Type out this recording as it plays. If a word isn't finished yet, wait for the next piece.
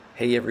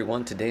Hey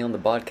everyone, today on the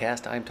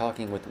podcast I'm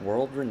talking with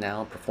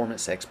world-renowned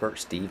performance expert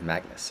Steve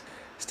Magnus.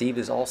 Steve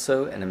is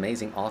also an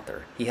amazing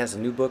author. He has a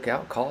new book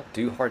out called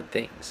Do Hard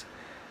Things.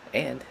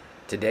 And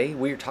today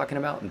we are talking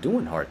about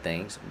doing hard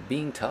things,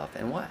 being tough,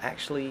 and what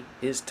actually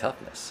is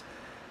toughness.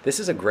 This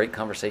is a great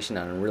conversation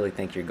and I really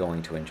think you're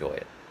going to enjoy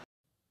it.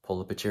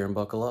 Pull up a chair and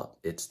buckle up.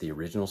 It's the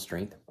Original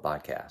Strength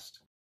Podcast.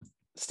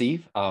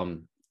 Steve,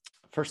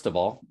 first of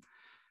all,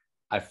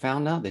 I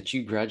found out that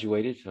you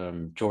graduated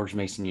from George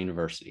Mason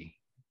University.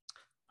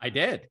 I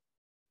did.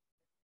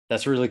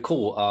 That's really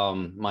cool.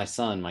 My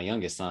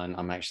youngest son,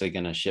 I'm actually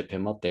going to ship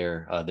him up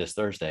there this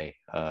Thursday.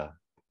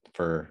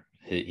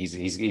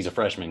 He's a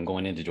freshman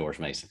going into George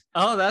Mason.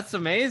 Oh, that's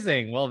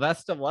amazing. Well,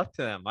 best of luck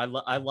to them. I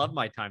love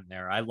my time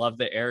there. I love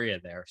the area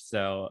there.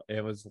 So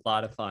it was a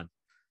lot of fun.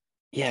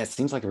 Yeah, it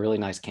seems like a really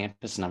nice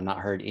campus, and I've not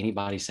heard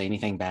anybody say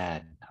anything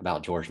bad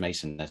about George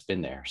Mason that's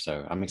been there.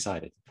 So I'm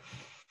excited.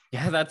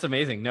 Yeah, that's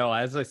amazing. No,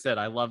 as I said,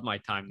 I love my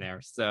time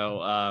there.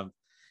 So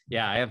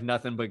yeah, I have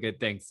nothing but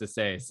good things to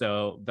say.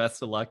 So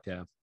best of luck to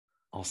him.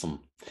 Awesome.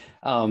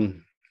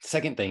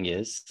 Second thing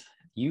is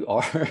you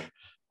are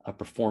a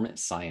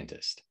performance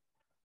scientist.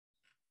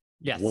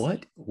 Yes.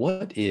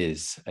 What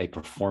is a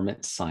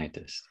performance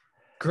scientist?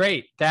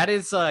 Great. That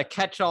is a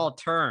catch-all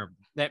term.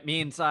 That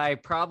means I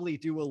probably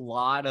do a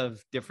lot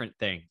of different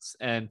things.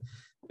 And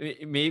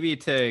maybe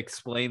to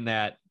explain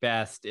that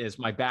best is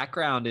my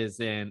background is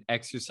in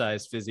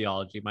exercise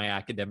physiology, my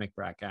academic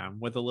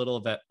background, with a little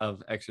bit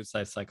of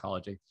exercise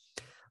psychology.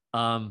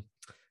 And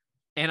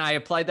I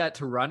applied that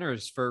to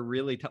runners for a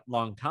really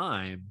long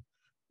time.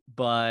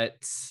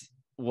 But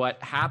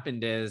what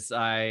happened is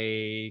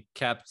I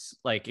kept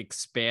like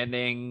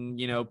expanding,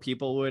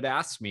 people would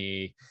ask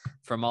me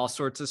from all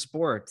sorts of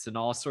sports and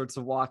all sorts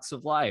of walks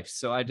of life.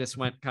 So I just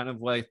went kind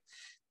of like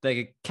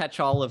the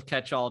catch-all of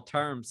catch-all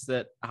terms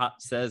that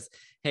says,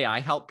 hey,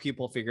 I help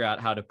people figure out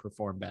how to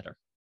perform better.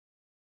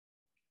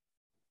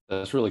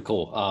 That's really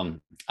cool.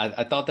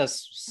 I thought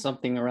that's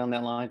something around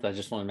that line, but I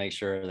just want to make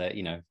sure that,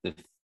 the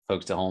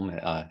folks at home,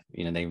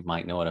 they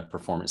might know what a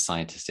performance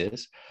scientist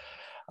is.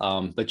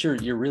 But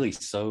you're really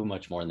so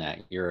much more than that.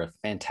 You're a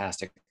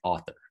fantastic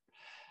author.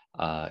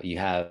 You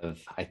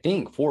have, I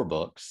think, 4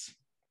 books.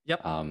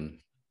 Yep.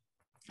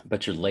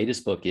 But your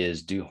latest book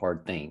is Do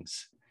Hard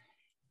Things.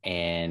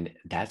 And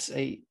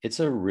it's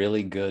a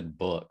really good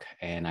book.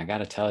 And I got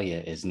to tell you,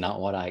 it's not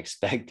what I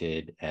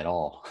expected at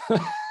all.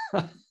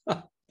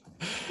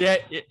 Yeah,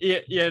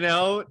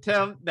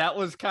 Tim, that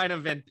was kind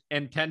of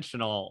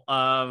intentional.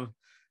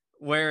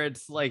 Where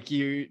it's like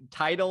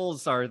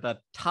titles are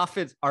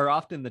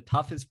often the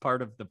toughest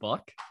part of the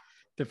book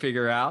to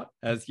figure out,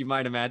 as you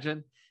might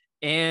imagine.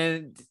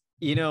 And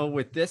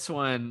with this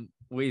one,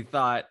 we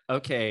thought,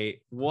 okay,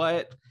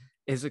 what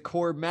is a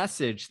core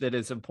message that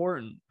is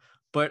important,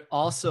 but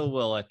also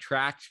will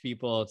attract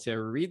people to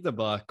read the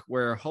book,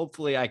 where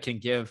hopefully I can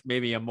give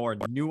maybe a more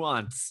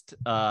nuanced,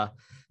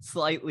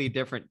 slightly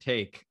different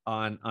take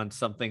on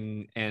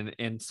something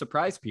and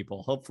surprise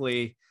people,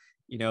 hopefully,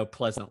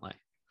 pleasantly.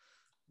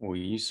 Well,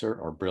 you, sir,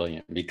 are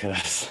brilliant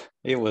because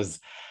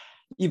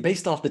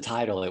based off the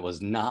title, it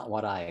was not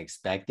what I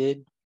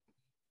expected,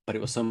 but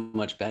it was so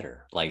much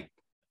better.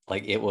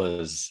 It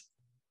was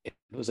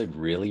a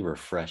really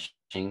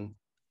refreshing,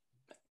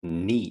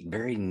 neat,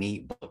 very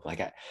neat book.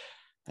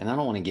 And I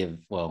don't want to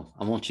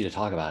I want you to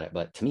talk about it,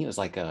 but to me, it was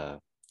like a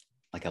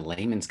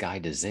layman's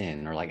guide to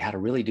Zen, or like how to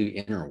really do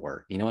inner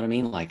work. You know what I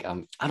mean? I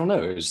don't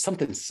know. It was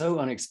something so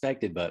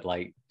unexpected, but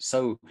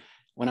so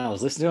when I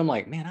was listening to him, I'm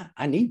like, man,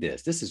 I need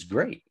this. This is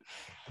great.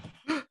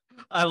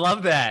 I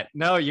love that.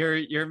 No,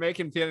 you're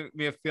making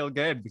me feel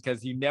good,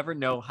 because you never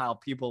know how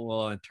people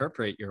will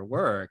interpret your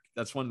work.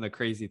 That's one of the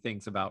crazy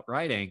things about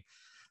writing.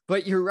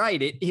 But you're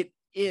right. It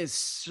is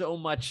so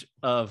much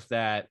of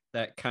that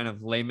kind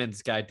of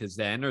layman's guide to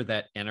Zen, or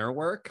that inner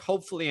work,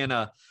 hopefully in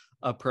a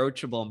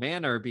approachable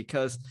manner,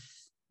 because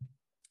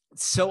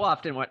so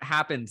often what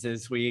happens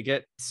is we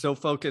get so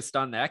focused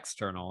on the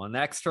external, and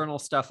the external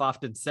stuff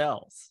often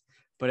sells,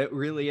 but it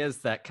really is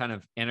that kind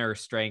of inner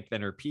strength,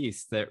 inner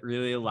peace that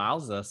really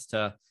allows us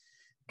to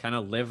kind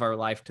of live our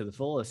life to the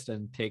fullest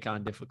and take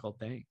on difficult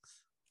things.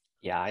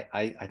 Yeah,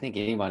 I think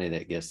anybody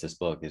that gets this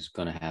book is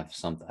going to have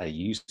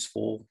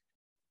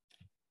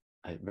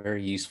a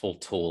very useful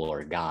tool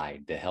or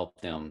guide to help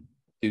them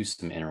do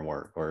some inner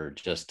work, or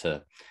just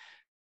to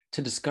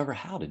discover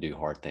how to do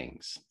hard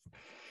things.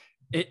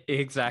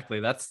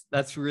 Exactly.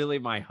 That's really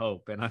my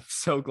hope, and I'm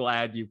so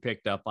glad you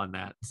picked up on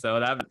that. So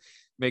that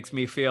makes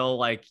me feel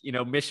like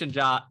mission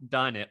job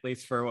done, at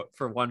least for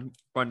one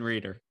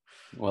reader.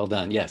 Well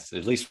done. Yes,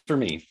 at least for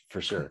me,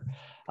 for sure.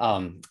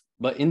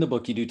 But in the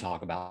book, you do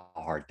talk about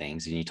hard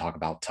things, and you talk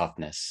about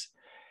toughness.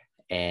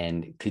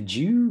 And could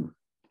you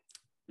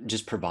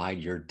just provide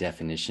your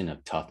definition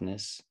of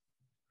toughness?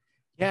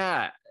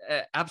 Yeah,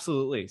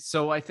 absolutely.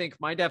 So I think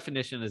my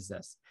definition is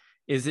this: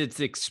 it's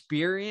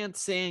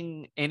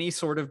experiencing any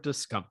sort of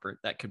discomfort.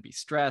 That could be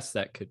stress,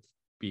 that could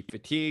be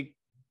fatigue,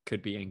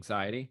 could be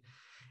anxiety,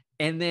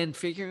 and then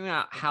figuring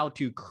out how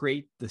to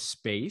create the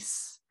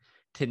space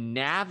to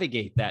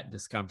navigate that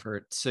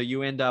discomfort. So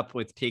you end up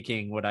with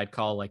taking what I'd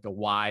call like a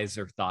wise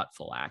or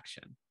thoughtful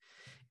action.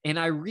 And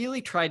I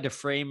really tried to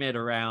frame it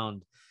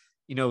around,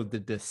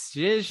 the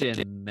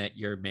decision that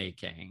you're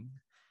making,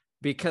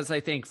 because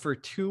I think for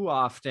too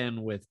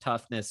often with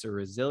toughness or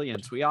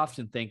resilience, we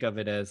often think of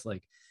it as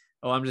like,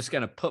 oh, I'm just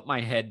going to put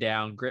my head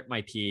down, grit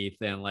my teeth,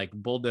 and like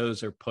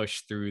bulldoze or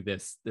push through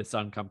this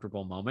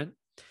uncomfortable moment.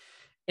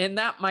 And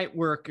that might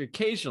work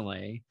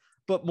occasionally,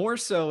 but more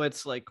so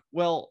it's like,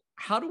 well,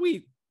 how do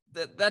we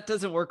that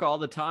doesn't work all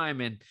the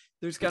time, and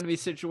there's going to be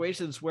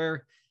situations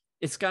where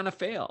it's going to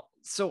fail.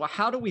 So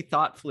how do we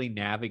thoughtfully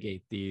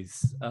navigate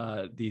these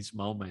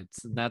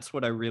moments? And that's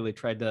what I really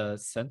tried to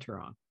center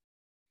on.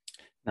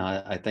 No,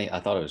 I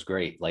thought it was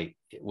great. Like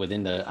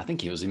within I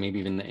think it was maybe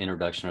even the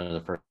introduction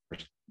of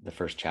the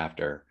first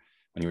chapter,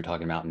 when you were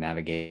talking about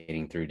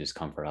navigating through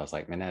discomfort, I was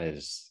like, man, that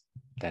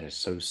is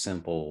so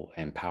simple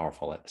and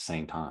powerful at the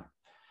same time.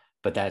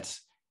 But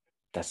that's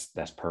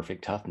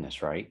perfect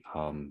toughness, right?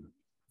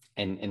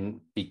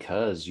 And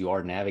because you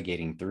are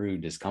navigating through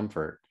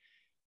discomfort,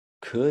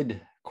 could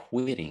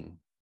quitting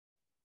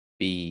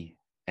be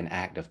an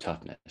act of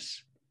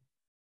toughness?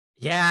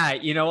 Yeah,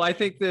 I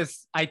think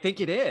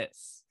it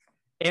is.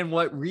 And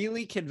what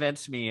really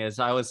convinced me is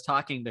I was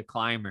talking to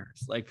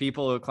climbers, like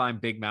people who climb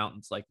big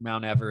mountains like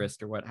Mount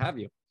Everest or what have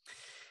you.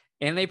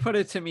 And they put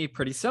it to me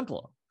pretty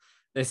simple.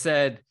 They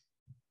said,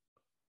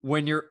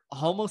 when you're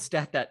almost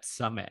at that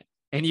summit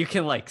and you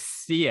can like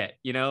see it,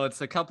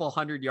 it's a couple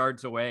 100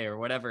 yards away or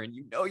whatever, and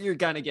you're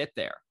going to get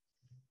there.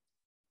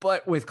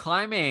 But with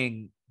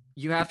climbing,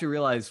 you have to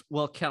realize,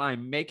 well, can I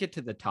make it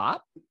to the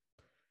top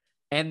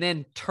and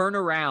then turn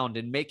around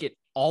and make it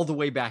all the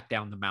way back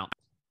down the mountain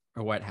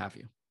or what have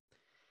you?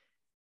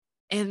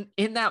 And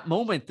in that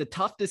moment, the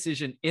tough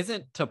decision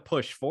isn't to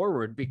push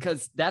forward,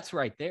 because that's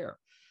right there.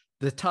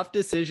 The tough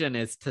decision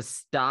is to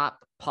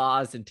stop,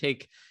 pause, and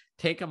take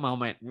a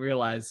moment and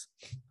realize,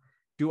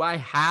 do I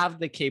have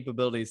the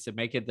capabilities to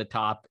make it the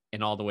top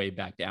and all the way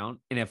back down?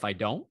 And if I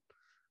don't,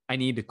 I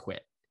need to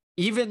quit.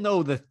 Even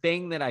though the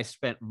thing that I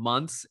spent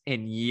months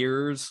and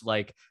years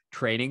like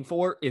training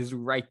for is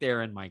right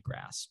there in my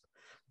grasp.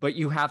 But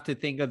you have to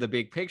think of the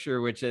big picture,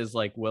 which is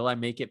like, will I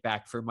make it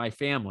back for my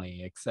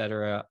family, et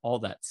cetera, all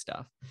that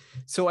stuff.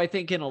 So I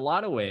think in a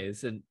lot of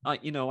ways, and I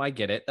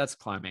get it, that's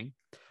climbing,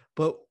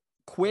 but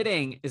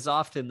quitting is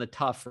often the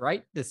tough,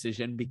 right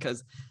decision,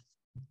 because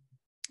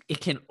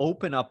it can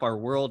open up our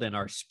world and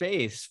our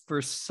space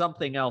for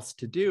something else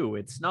to do.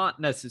 It's not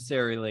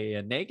necessarily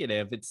a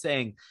negative. It's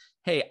saying,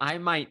 hey, I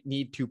might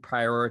need to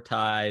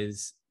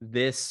prioritize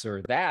this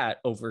or that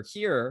over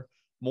here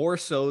more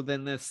so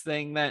than this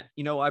thing that,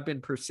 I've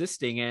been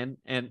persisting in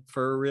and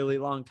for a really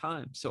long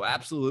time. So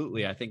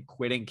absolutely, I think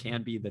quitting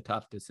can be the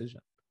tough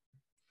decision.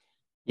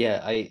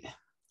 Yeah, I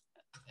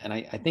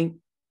think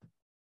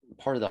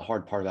part of the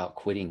hard part about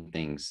quitting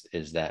things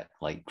is that,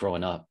 like,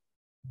 growing up,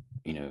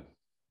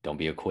 don't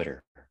be a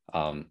quitter.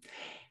 And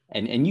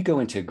you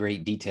go into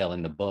great detail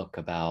in the book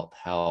about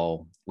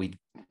how we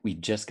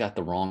just got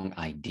the wrong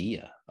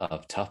idea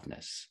of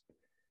toughness.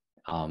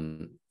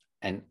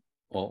 And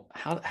well,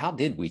 how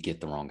did we get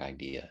the wrong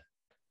idea?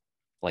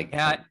 Like,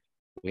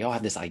 we all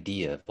have this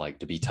idea of like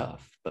to be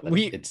tough, but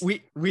we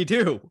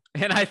do.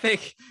 And I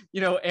think,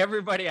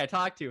 everybody I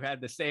talked to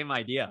had the same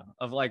idea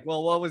of like,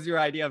 well, what was your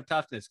idea of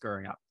toughness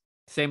growing up?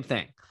 Same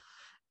thing.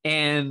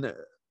 And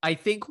I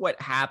think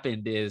what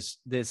happened is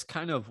this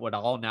kind of what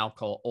I'll now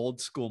call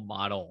old school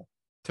model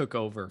took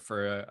over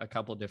for a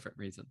couple different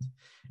reasons.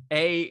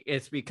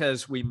 It's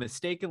because we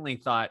mistakenly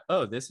thought,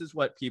 oh, this is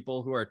what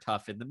people who are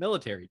tough in the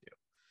military do.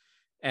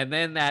 And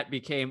then that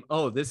became,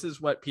 oh, this is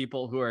what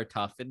people who are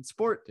tough in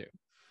sport do,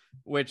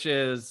 which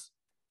is,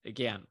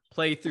 again,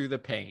 play through the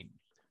pain,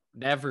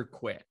 never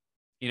quit,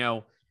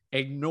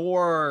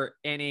 ignore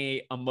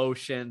any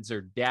emotions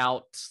or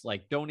doubts.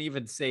 Like, don't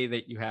even say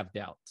that you have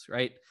doubts,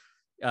 right?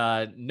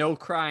 No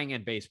crying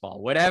in baseball,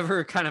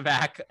 whatever kind of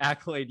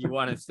accolade you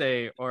want to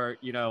say, or,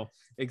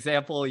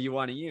 example you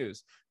want to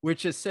use,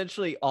 which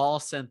essentially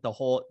all sent the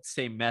whole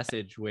same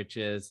message, which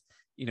is,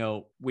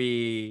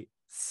 we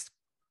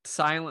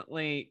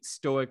silently,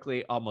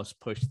 stoically almost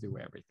push through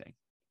everything.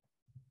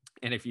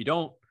 And if you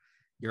don't,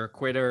 you're a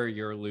quitter,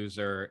 you're a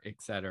loser,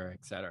 et cetera,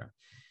 et cetera.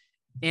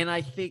 And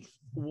I think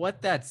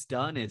what that's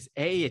done is,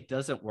 it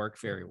doesn't work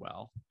very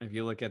well if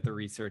you look at the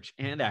research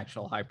and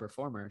actual high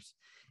performers.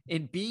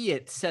 And B,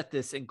 it set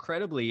this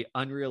incredibly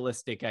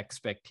unrealistic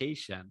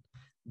expectation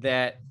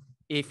that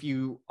if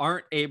you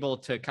aren't able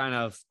to kind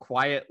of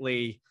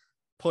quietly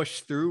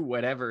push through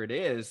whatever it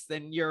is,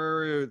 then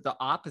you're the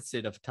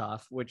opposite of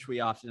tough, which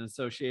we often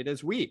associate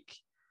as weak,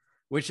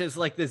 which is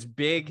like this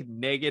big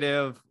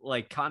negative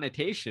like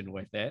connotation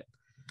with it,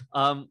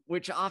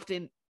 which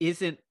often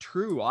isn't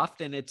true.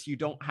 Often it's you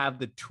don't have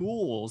the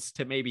tools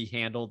to maybe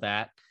handle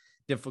that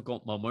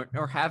difficult moment,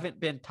 or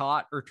haven't been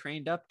taught or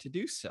trained up to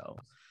do so.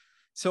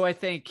 So I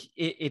think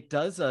it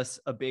does us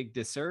a big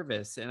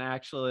disservice. And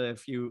actually,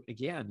 if you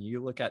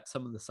look at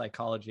some of the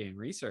psychology and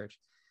research,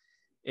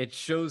 it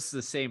shows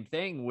the same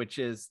thing, which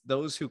is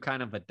those who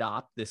kind of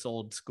adopt this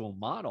old school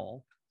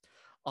model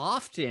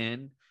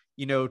often,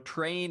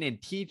 train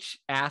and teach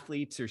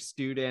athletes or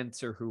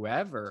students or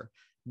whoever,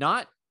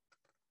 not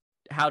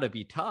how to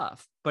be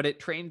tough, but it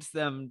trains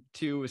them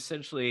to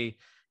essentially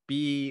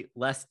be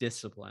less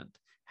disciplined,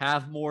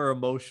 have more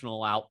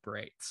emotional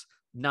outbreaks,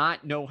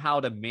 not know how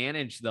to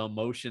manage the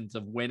emotions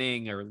of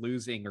winning or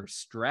losing or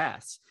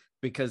stress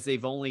because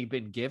they've only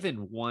been given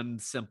one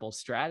simple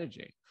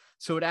strategy.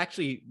 So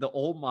the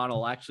old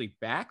model actually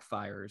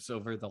backfires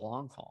over the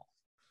long haul.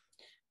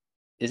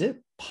 Is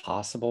it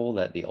possible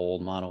that the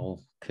old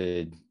model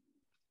could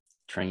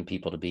train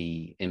people to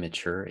be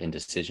immature in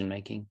decision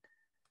making?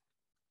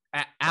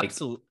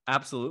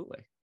 Absolutely.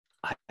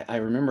 I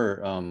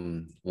remember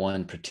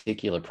one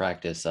particular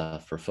practice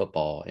for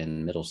football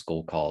in middle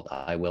school called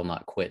 "I Will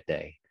Not Quit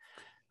Day"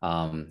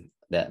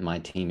 that my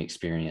team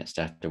experienced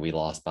after we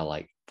lost by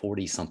like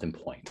 40 something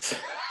points,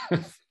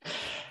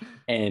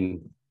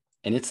 and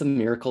it's a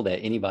miracle that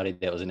anybody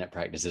that was in that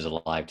practice is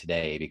alive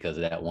today because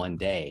of that one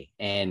day.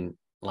 And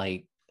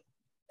like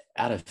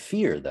out of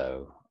fear,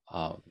 though,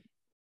 out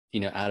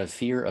of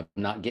fear of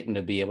not getting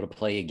to be able to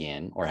play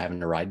again or having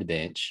to ride the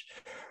bench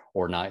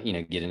or not,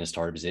 get in a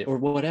starter position or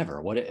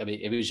whatever.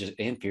 It was just,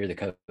 and fear of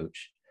the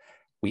coach.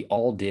 We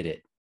all did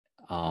it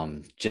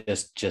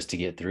just to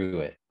get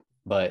through it.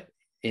 But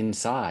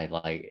inside,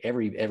 like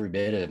every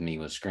bit of me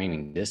was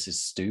screaming, "This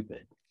is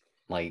stupid.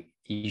 Like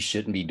you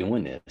shouldn't be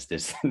doing this.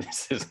 This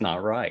is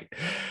not right."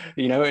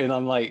 And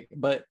I'm like,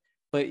 but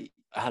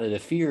out of the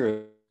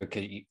fear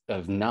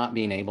of not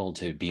being able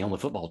to be on the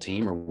football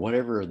team or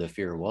whatever the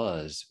fear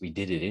was, we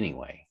did it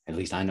anyway. At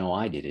least I know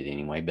I did it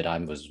anyway, but I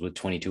was with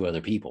 22 other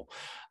people.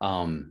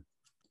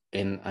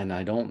 And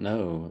I don't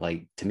know,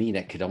 like to me,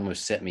 that could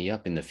almost set me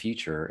up in the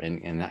future.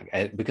 And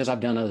because I've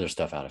done other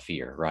stuff out of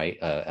fear, right.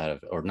 Out of,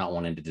 or not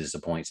wanting to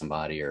disappoint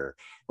somebody or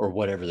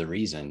whatever the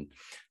reason,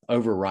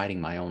 overriding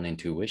my own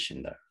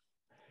intuition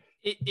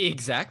though.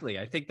 Exactly.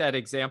 I think that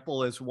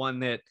example is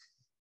one that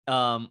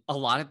a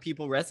lot of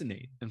people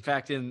resonate. In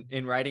fact,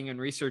 in writing and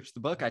research the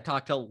book, I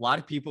talked to a lot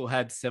of people who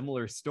had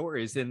similar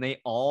stories, and they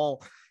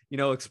all,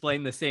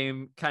 explain the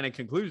same kind of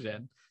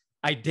conclusion.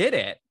 I did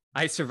it.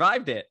 I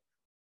survived it.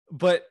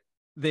 But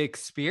the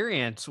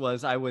experience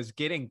was I was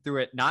getting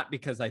through it not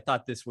because I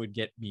thought this would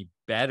get me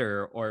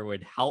better or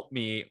would help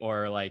me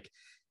or like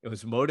it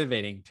was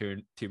motivating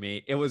to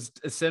me. It was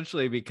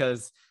essentially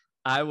because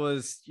I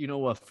was,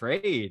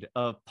 afraid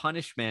of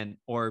punishment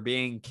or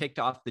being kicked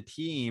off the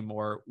team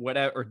or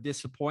whatever, or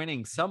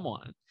disappointing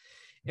someone.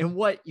 And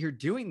what you're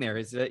doing there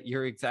is that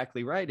you're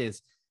exactly right,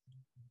 is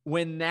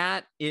when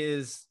that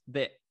is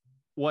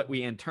what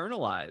we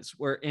internalize,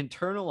 we're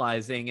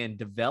internalizing and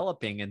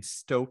developing and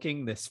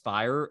stoking this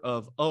fire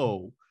of,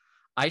 oh,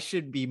 I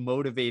should be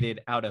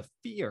motivated out of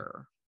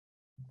fear.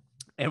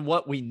 And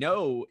what we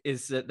know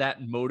is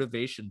that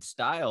motivation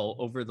style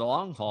over the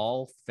long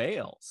haul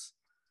fails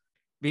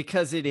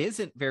because it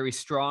isn't very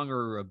strong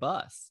or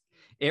robust.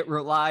 It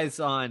relies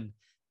on,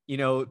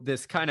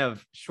 this kind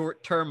of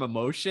short-term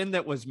emotion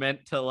that was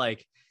meant to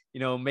like,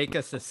 make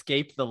us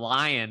escape the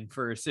lion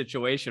for a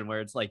situation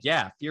where it's like,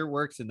 yeah, fear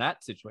works in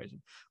that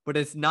situation, but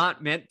it's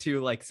not meant to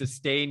like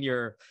sustain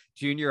your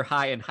junior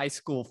high and high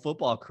school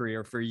football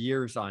career for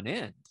years on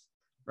end.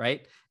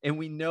 Right. And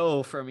we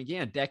know from,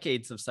 again,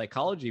 decades of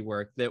psychology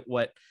work that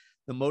what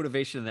the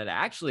motivation that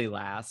actually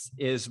lasts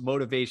is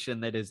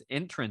motivation that is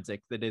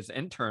intrinsic, that is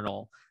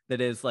internal,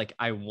 that is like,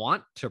 I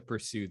want to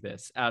pursue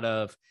this out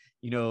of,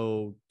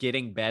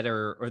 getting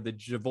better or the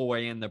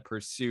joy in the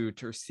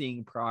pursuit or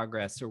seeing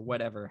progress or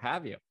whatever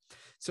have you.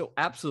 So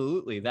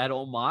absolutely, that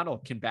old model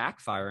can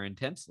backfire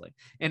intensely.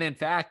 And in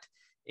fact,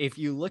 if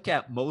you look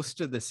at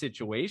most of the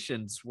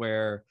situations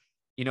where,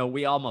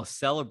 we almost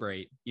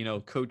celebrate,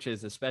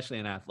 coaches, especially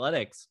in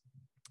athletics,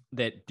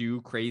 that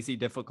do crazy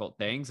difficult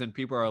things, and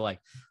people are like,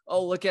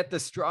 oh, look at the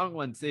strong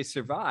ones, they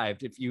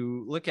survived. If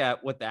you look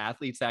at what the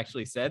athletes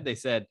actually said, they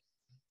said,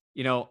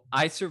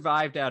 I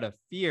survived out of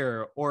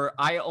fear, or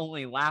I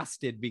only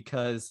lasted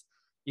because,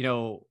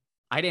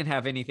 I didn't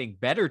have anything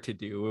better to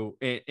do.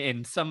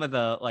 In some of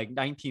the like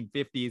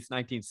 1950s,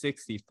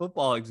 1960s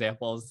football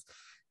examples,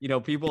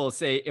 people will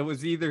say it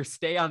was either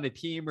stay on the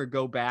team or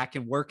go back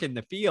and work in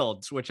the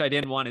fields, which I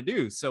didn't want to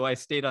do. So I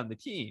stayed on the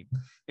team.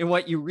 And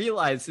what you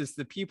realize is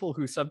the people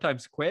who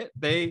sometimes quit,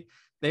 they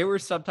were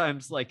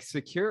sometimes like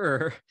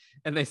secure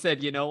and they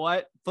said, you know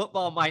what,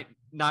 football might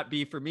not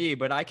be for me,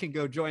 but I can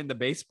go join the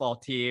baseball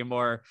team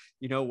or,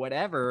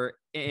 whatever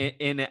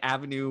in an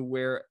avenue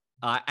where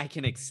I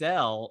can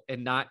excel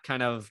and not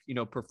kind of,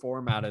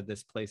 perform out of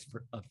this place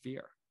of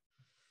fear.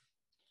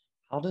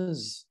 How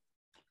does,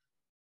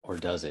 or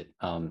does it,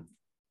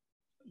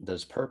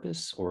 does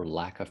purpose or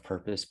lack of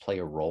purpose play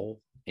a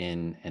role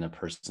in a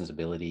person's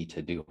ability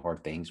to do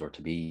hard things or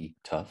to be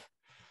tough?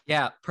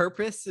 Yeah,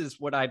 purpose is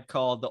what I'd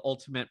call the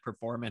ultimate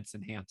performance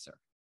enhancer.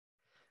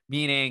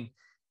 Meaning,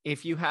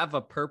 if you have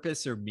a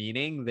purpose or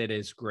meaning that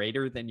is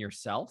greater than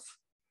yourself,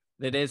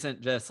 that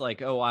isn't just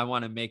like, oh, I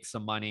want to make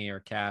some money or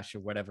cash or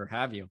whatever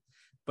have you,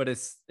 but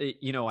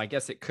I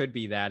guess it could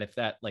be that if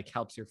that like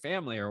helps your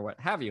family or what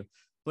have you,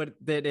 but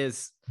that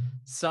is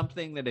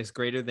something that is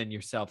greater than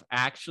yourself.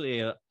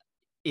 Actually,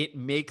 it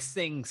makes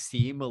things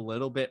seem a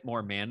little bit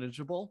more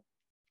manageable,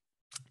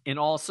 and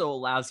also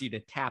allows you to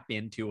tap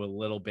into a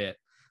little bit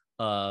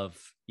of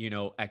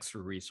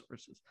extra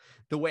resources.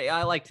 The way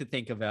I like to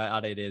think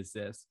about it is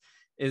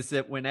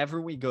that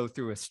whenever we go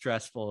through a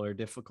stressful or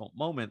difficult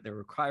moment that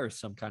requires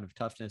some kind of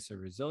toughness or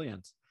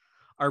resilience,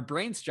 our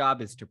brain's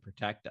job is to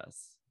protect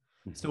us.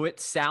 Mhm. So it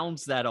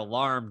sounds that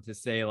alarm to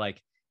say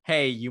like,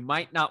 hey, you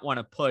might not want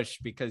to push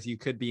because you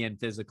could be in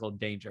physical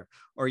danger,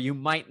 or you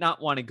might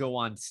not want to go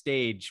on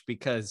stage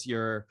because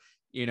your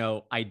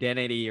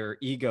identity or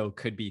ego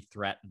could be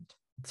threatened.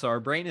 So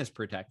our brain is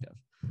protective.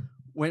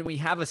 When we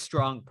have a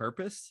strong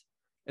purpose,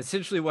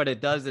 essentially what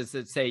it does is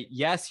it say,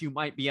 yes, you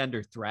might be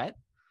under threat,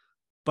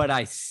 but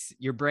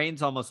your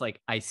brain's almost like,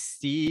 I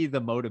see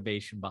the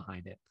motivation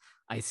behind it.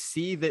 I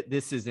see that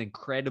this is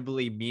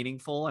incredibly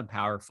meaningful and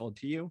powerful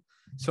to you.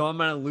 So I'm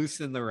going to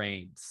loosen the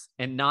reins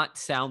and not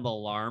sound the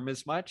alarm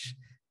as much,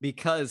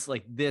 because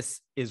like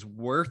this is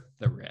worth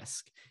the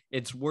risk.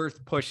 It's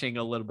worth pushing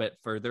a little bit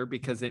further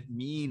because it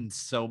means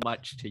so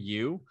much to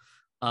you,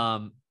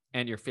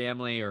 and your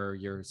family or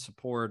your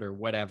support or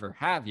whatever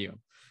have you.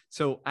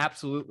 So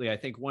absolutely, I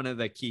think one of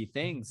the key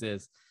things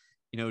is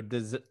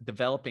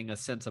developing a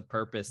sense of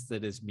purpose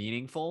that is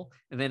meaningful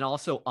and then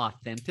also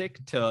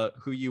authentic to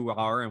who you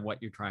are and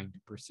what you're trying to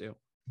pursue.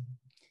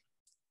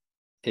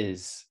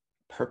 Is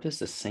purpose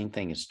the same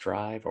thing as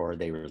drive, or are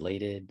they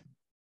related?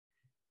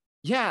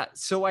 Yeah,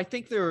 so I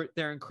think they're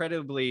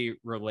incredibly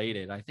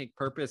related. I think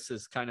purpose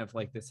is kind of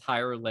like this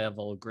higher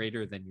level,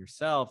 greater than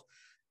yourself.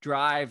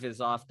 Drive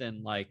is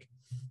often like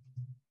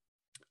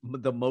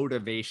the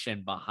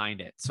motivation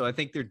behind it. So I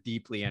think they're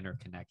deeply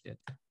interconnected.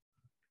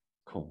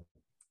 Cool.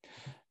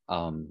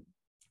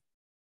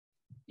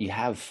 You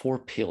have 4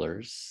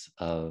 pillars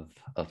of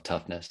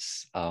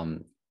toughness.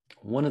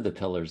 One of the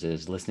pillars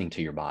is listening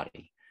to your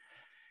body.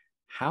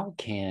 How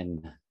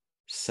can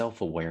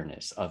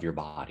self-awareness of your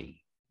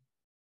body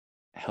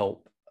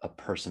help a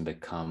person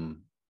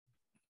become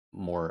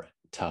more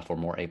tough or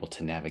more able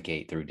to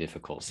navigate through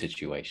difficult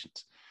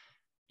situations?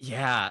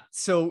 Yeah.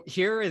 So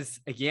here is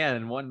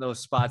again one of those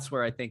spots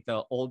where I think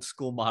the old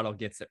school model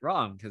gets it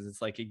wrong, because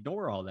it's like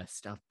ignore all this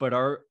stuff. But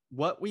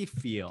what we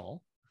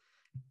feel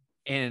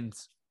and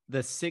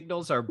the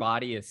signals our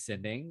body is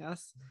sending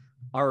us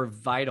are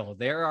vital.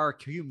 They're our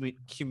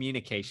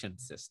communication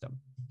system.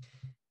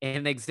 And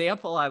an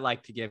example I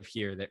like to give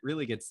here that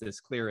really gets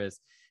this clear is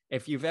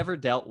if you've ever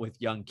dealt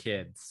with young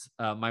kids.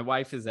 My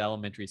wife is an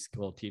elementary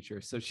school teacher,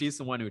 so she's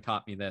the one who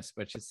taught me this.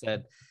 But she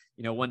said,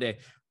 one day,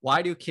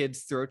 why do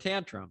kids throw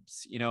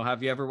tantrums?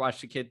 Have you ever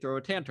watched a kid throw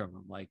a tantrum?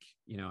 I'm like,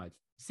 I've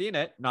seen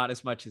it, not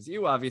as much as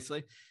you,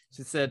 obviously.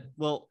 She said,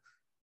 well,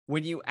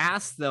 when you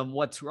ask them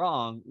what's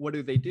wrong, what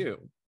do?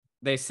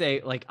 They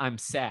say, like, I'm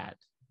sad,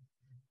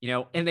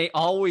 and they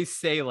always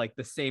say like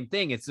the same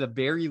thing. It's a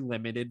very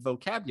limited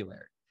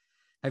vocabulary.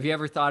 Have you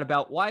ever thought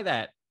about why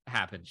that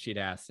happened? She'd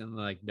asked. And I'm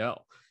like,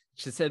 no.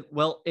 She said,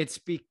 well, it's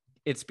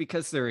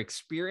because they're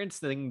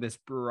experiencing this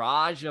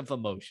barrage of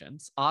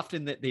emotions,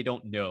 often that they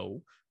don't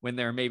know when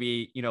they're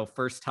maybe,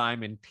 first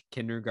time in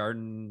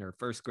kindergarten or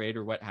first grade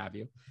or what have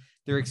you.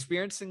 They're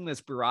experiencing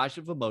this barrage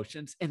of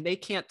emotions and they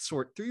can't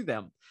sort through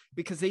them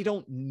because they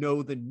don't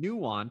know the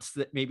nuance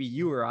that maybe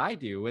you or I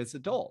do as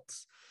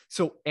adults.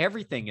 So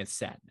everything is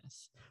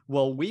sadness.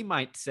 Well, we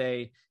might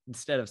say,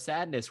 instead of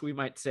sadness, we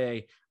might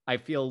say, I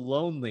feel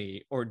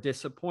lonely or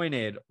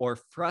disappointed or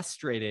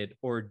frustrated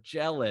or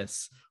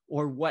jealous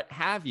or what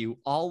have you.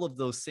 All of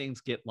those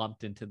things get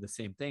lumped into the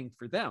same thing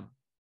for them.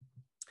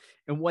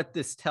 And what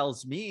this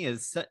tells me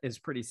is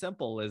pretty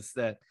simple, is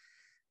that,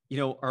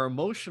 our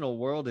emotional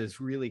world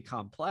is really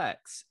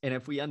complex. And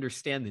if we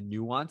understand the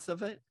nuance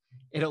of it,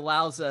 it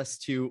allows us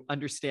to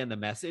understand the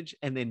message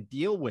and then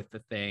deal with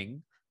the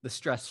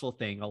stressful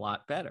thing a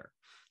lot better.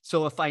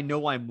 So if I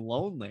know I'm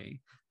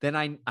lonely, then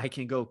I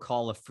can go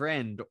call a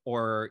friend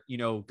or,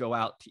 go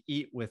out to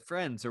eat with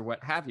friends or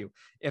what have you.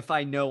 If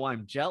I know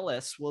I'm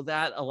jealous, well,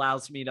 that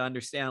allows me to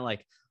understand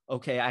like,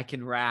 okay, I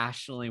can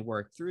rationally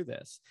work through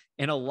this.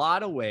 In a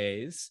lot of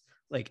ways,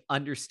 like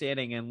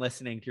understanding and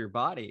listening to your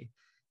body,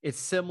 it's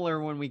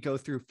similar when we go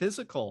through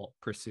physical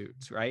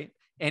pursuits, right?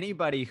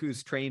 Anybody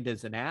who's trained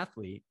as an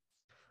athlete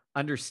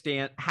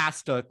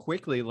has to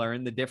quickly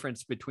learn the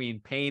difference between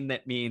pain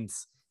that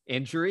means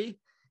injury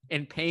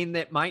and pain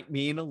that might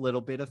mean a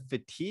little bit of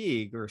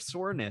fatigue or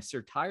soreness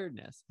or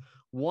tiredness.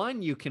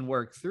 One you can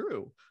work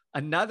through.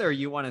 Another,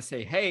 you want to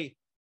say, hey,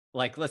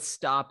 like, let's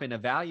stop and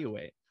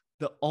evaluate.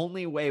 The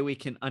only way we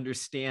can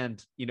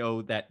understand,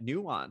 that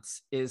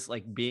nuance is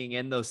like being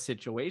in those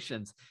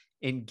situations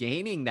and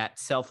gaining that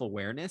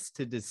self-awareness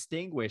to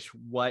distinguish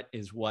what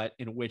is what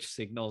and which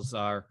signals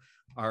are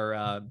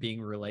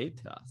being relayed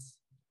to us.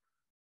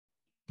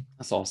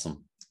 That's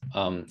awesome.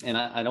 And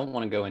I don't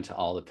want to go into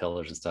all the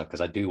pillars and stuff because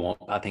I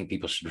think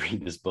people should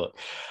read this book.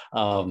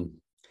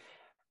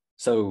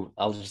 So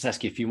I'll just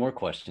ask you a few more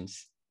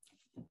questions.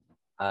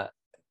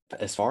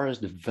 as far as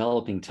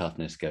developing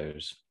toughness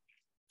goes,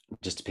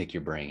 just to pick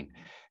your brain,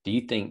 do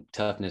you think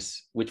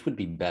toughness, which would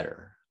be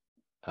better,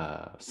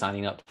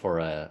 signing up for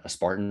a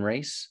Spartan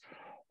race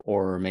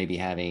or maybe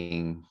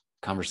having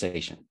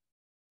conversation?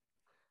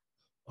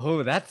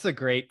 Oh, that's a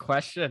great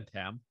question,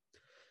 Tim.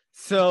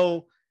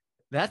 So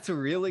that's a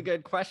really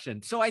good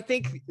question. So I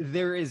think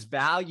there is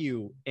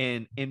value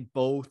in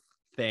both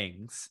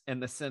things, in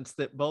the sense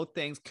that both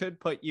things could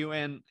put you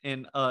in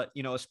a,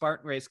 you know, a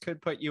Spartan race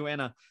could put you in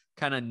a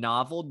kind of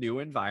novel new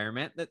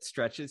environment that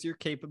stretches your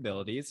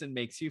capabilities and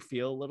makes you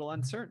feel a little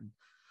uncertain.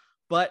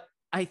 But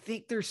I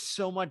think there's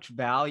so much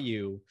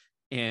value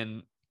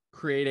in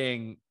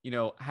creating, you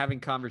know, having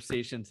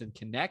conversations and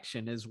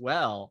connection as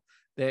well,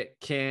 that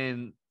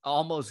can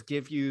almost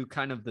give you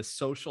kind of the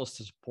social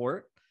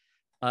support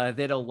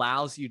that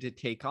allows you to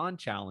take on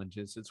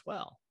challenges as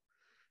well.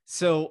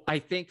 So I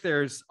think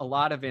there's a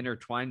lot of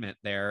intertwinement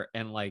there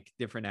and like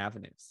different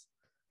avenues.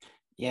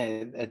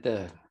 Yeah, at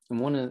the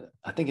one of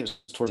I think it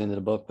was towards the end of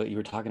the book, but you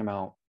were talking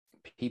about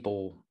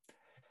people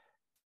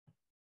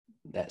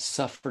that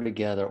suffer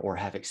together or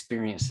have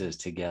experiences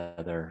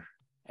together.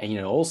 And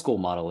old school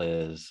model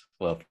is,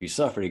 well, if you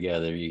suffer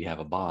together, you have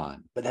a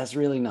bond. But that's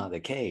really not the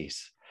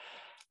case.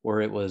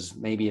 Where it was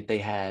maybe if they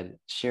had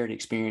shared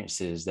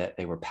experiences that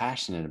they were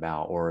passionate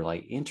about or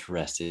like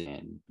interested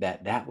in,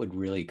 that would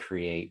really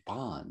create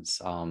bonds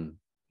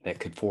that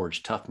could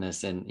forge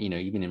toughness and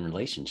even in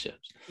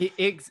relationships.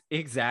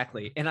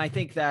 Exactly. And I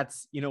think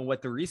that's, you know,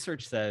 what the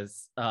research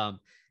says,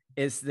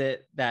 is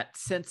that that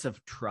sense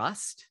of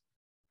trust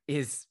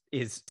is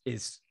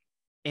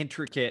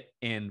intricate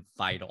and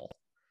vital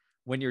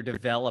when you're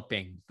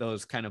developing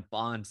those kind of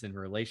bonds and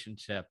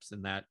relationships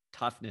and that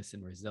toughness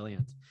and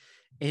resilience.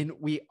 And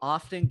we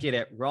often get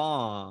it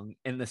wrong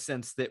in the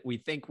sense that we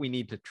think we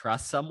need to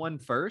trust someone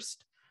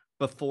first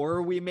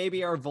before we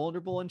maybe are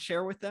vulnerable and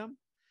share with them.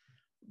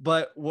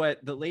 But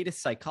what the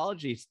latest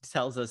psychology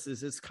tells us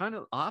is it's kind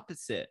of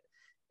opposite,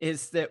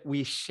 is that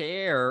we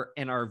share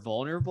and are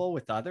vulnerable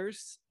with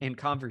others in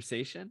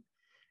conversation.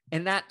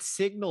 And that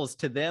signals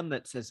to them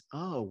that says,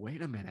 oh,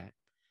 wait a minute,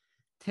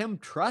 Tim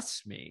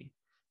trusts me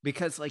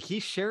because like he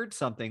shared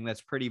something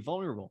that's pretty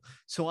vulnerable.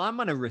 So I'm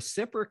going to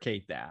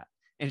reciprocate that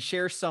and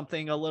share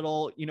something a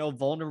little, you know,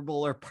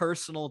 vulnerable or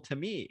personal to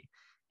me.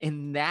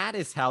 And that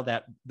is how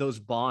that those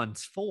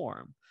bonds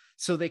form.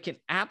 So they can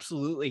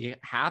absolutely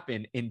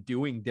happen in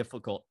doing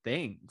difficult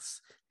things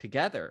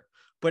together.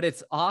 But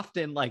it's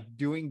often like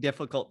doing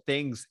difficult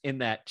things in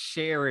that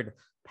shared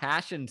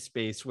passion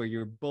space where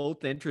you're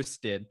both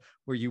interested,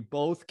 where you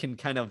both can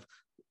kind of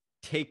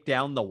take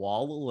down the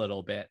wall a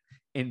little bit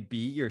and be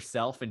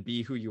yourself and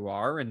be who you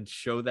are and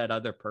show that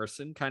other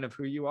person kind of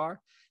who you are.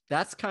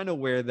 That's kind of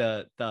where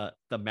the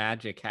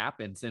magic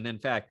happens. And in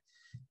fact,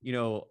 you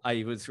know,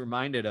 I was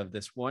reminded of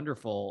this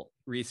wonderful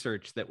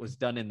research that was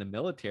done in the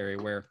military,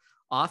 where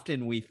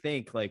often we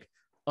think like,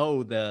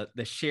 oh, the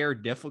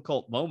shared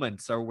difficult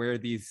moments are where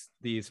these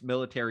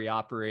military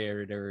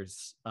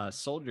operators,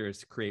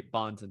 soldiers create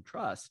bonds and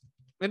trust,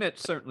 and it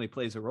certainly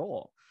plays a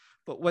role.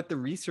 But what the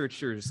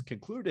researchers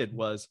concluded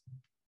was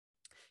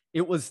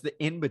it was the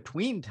in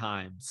between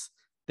times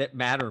that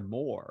matter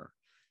more.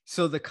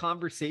 So the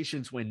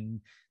conversations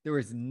when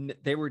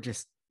they were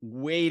just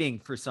waiting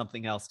for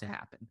something else to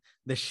happen,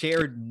 the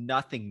shared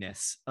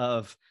nothingness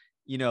of,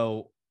 you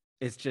know,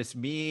 it's just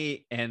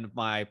me and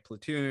my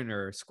platoon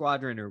or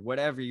squadron or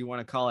whatever you want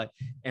to call it,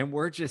 and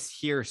we're just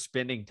here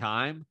spending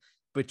time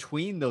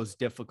between those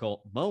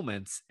difficult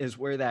moments, is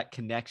where that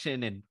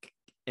connection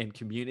and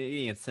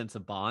community and sense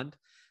of bond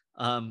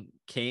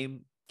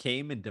came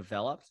and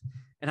developed.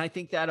 And I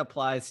think that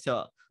applies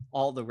to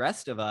all the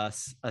rest of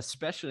us,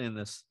 especially in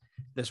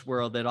this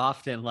world that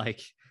often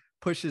like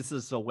pushes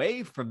us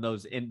away from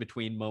those in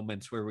between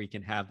moments where we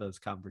can have those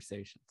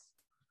conversations.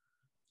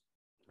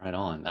 Right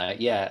on.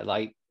 Yeah,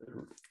 like,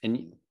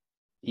 and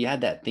you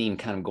had that theme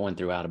kind of going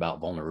throughout about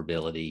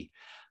vulnerability,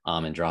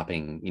 and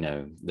dropping,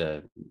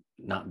 the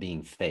not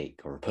being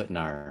fake or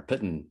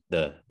putting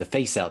the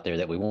face out there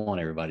that we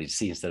want everybody to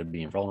see instead of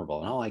being vulnerable.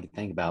 And all I could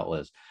think about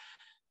was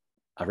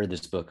I read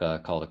this book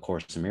called A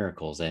Course in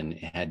Miracles, and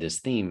it had this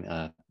theme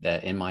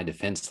that in my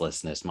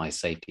defenselessness, my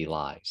safety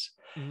lies.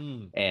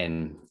 Mm.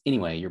 And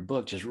anyway, your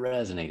book just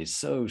resonated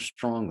so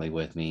strongly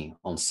with me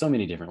on so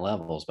many different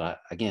levels. But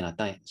again, I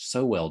think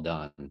so well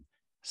done,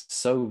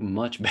 so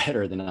much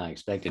better than I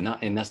expected.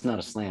 Not, and that's not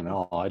a slam at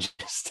all.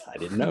 I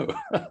didn't know.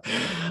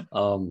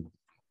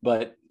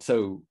 But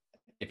so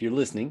if you're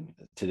listening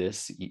to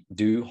this,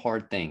 Do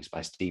Hard Things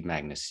by Steve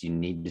Magness, you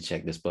need to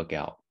check this book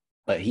out.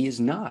 But he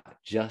is not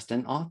just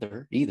an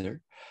author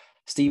either.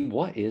 Steve,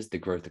 what is the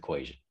growth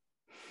equation?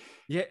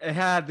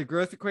 Yeah, the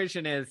growth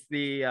equation is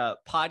the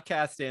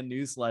podcast and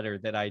newsletter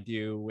that I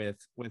do with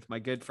my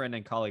good friend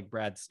and colleague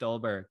Brad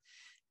Stolberg,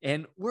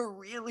 and we're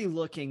really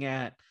looking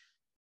at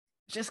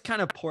just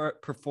kind of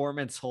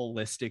performance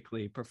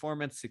holistically,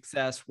 performance,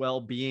 success,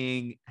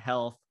 well-being,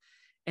 health,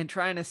 and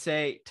trying to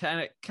say,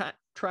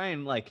 try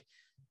and like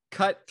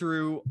cut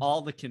through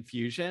all the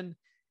confusion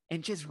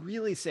and just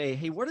really say,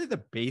 hey, what are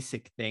the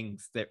basic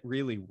things that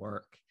really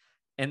work?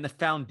 and the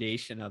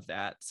foundation of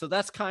that. So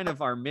that's kind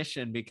of our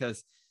mission,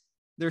 because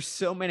there's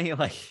so many,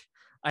 like,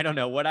 I don't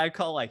know, what I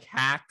call like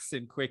hacks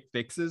and quick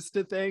fixes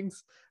to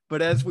things.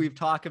 But as we've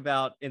talked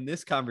about in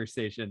this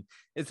conversation,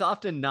 it's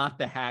often not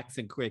the hacks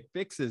and quick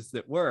fixes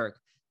that work,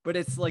 but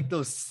it's like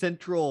those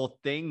central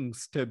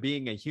things to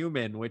being a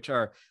human, which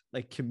are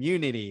like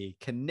community,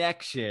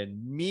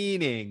 connection,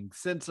 meaning,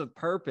 sense of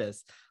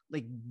purpose.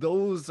 Like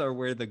those are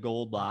where the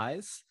gold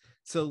lies.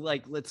 So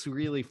like, let's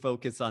really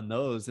focus on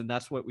those. And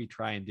that's what we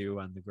try and do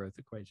on the growth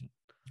equation.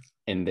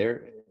 And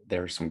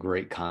there's some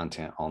great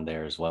content on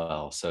there as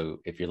well. So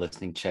if you're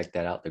listening, check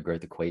that out, The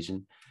Growth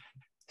Equation.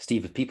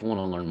 Steve, if people want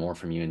to learn more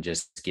from you and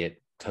just get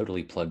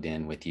totally plugged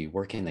in with you,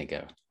 where can they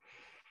go?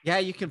 Yeah,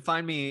 you can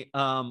find me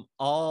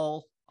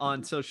all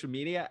on social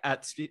media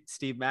at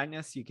Steve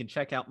Magness. You can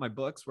check out my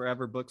books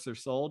wherever books are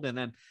sold. And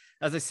then,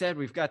 as I said,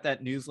 we've got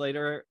that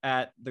newsletter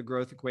at The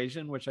Growth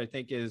Equation, which I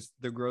think is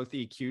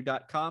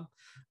thegrowtheq.com,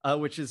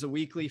 which is a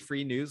weekly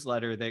free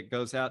newsletter that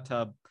goes out to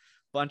a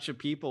bunch of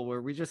people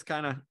where we just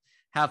kind of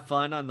have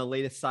fun on the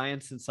latest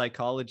science and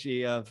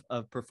psychology of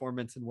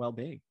performance and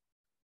well-being.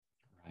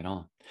 Right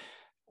on.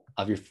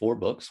 Of your 4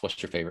 books,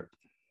 what's your favorite?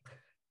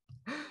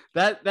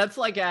 That's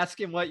like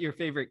asking what your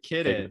favorite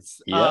kid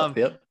is.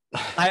 Yep.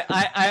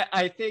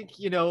 I think,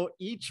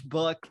 each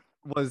book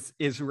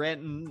is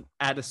written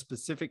at a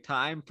specific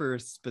time for a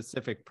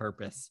specific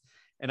purpose.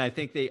 And I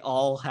think they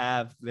all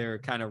have their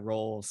kind of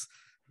roles.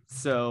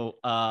 So,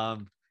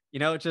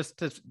 it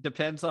just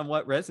depends on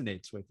what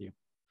resonates with you.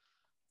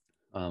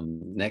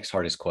 Next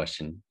hardest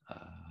question,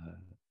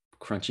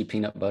 crunchy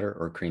peanut butter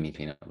or creamy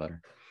peanut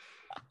butter?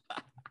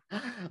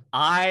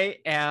 I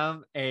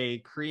am a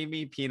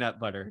creamy peanut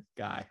butter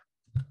guy.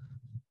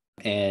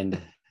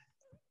 And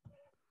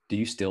do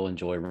you still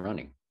enjoy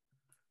running?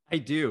 I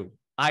do.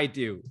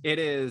 It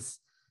is,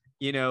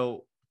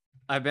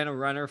 I've been a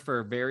runner for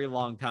a very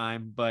long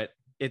time, but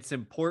its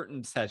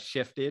importance has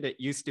shifted. It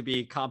used to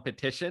be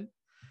competition.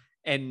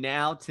 And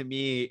now to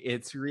me,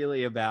 it's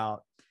really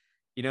about,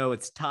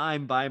 it's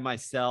time by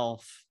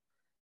myself,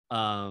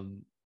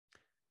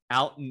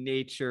 out in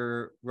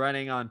nature,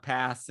 running on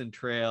paths and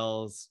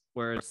trails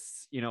where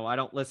it's, I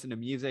don't listen to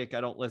music.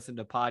 I don't listen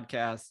to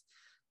podcasts.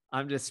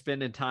 I'm just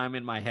spending time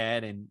in my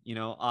head and,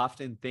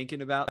 often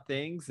thinking about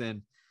things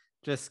and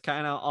just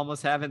kind of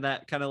almost having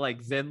that kind of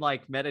like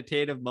Zen-like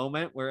meditative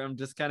moment where I'm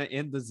just kind of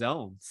in the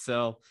zone.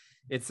 So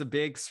it's a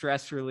big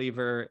stress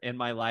reliever in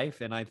my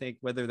life. And I think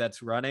whether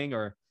that's running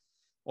or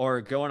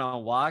going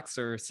on walks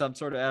or some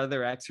sort of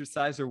other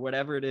exercise or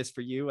whatever it is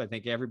for you, I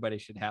think everybody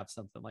should have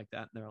something like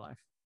that in their life.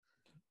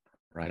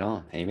 Right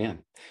on. Amen.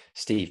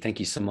 Steve, thank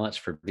you so much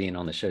for being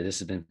on the show. This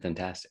has been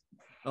fantastic.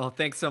 Oh,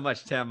 thanks so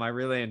much, Tim. I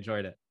really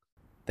enjoyed it.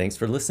 Thanks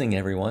for listening,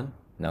 everyone.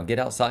 Now get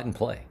outside and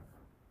play.